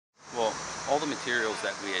all the materials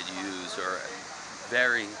that we had used are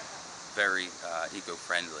very, very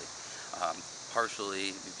eco-friendly.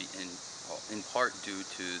 Partially in part due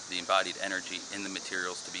to the embodied energy in the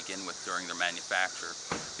materials to begin with during their manufacture,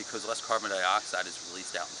 because less carbon dioxide is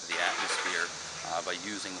released out into the atmosphere by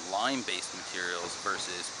using lime-based materials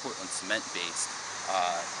versus Portland cement-based.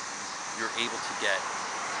 You're able to get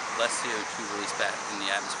less CO2 released back in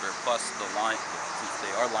the atmosphere, plus the lime, since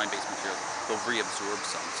they are lime-based materials, they'll reabsorb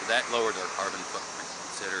some, so that lowered our carbon footprint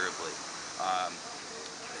considerably.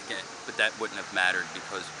 Again, but that wouldn't have mattered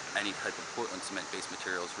because any type of Portland cement-based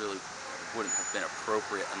materials really wouldn't have been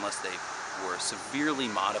appropriate unless they were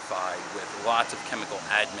severely modified with lots of chemical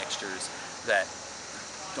admixtures that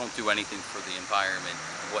don't do anything for the environment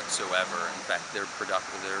whatsoever. In fact, their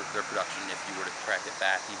production, if you were to track it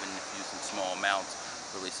back, even if used in small amounts,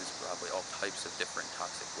 releases probably all types of different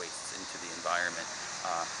toxic wastes into the environment.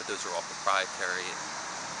 But those are all proprietary, and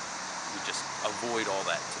we just avoid all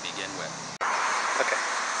that to begin with. Okay.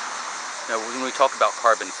 Now, when we talk about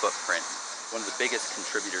carbon footprint, one of the biggest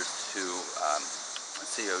contributors to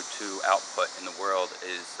CO2 output in the world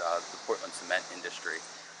is the Portland cement industry,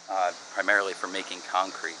 primarily for making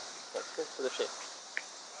concrete. That's good for the shape.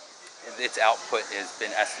 Its output has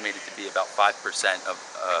been estimated to be about 5% of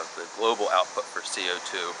the global output for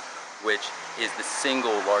CO2, which is the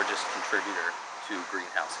single largest contributor to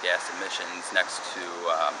greenhouse gas emissions next to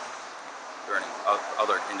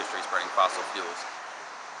other industries burning fossil fuels.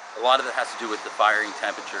 A lot of it has to do with the firing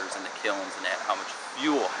temperatures and the kilns and how much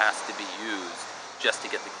fuel has to be used just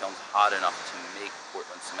to get the kilns hot enough to make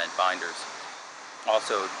Portland cement binders.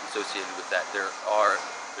 Also associated with that, there's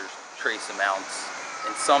trace amounts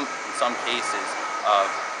in some cases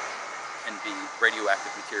can be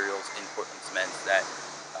radioactive materials in Portland cements that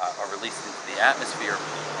are released into the atmosphere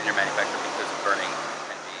in their manufacture because of burning,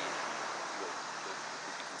 and would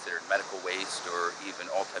be considered medical waste or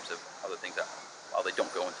even all types of other things that, while they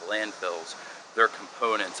don't go into landfills, their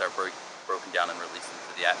components are broken down and released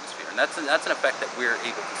into the atmosphere. And that's an effect that we're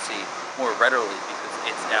able to see more readily because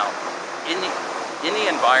it's now in the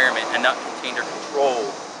environment and not contained or controlled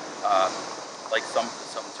like some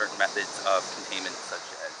certain methods of containment, such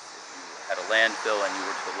as if you had a landfill and you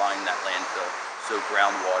were to line that landfill so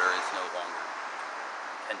groundwater is no longer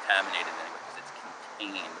contaminated anyway because it's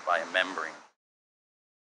contained by a membrane.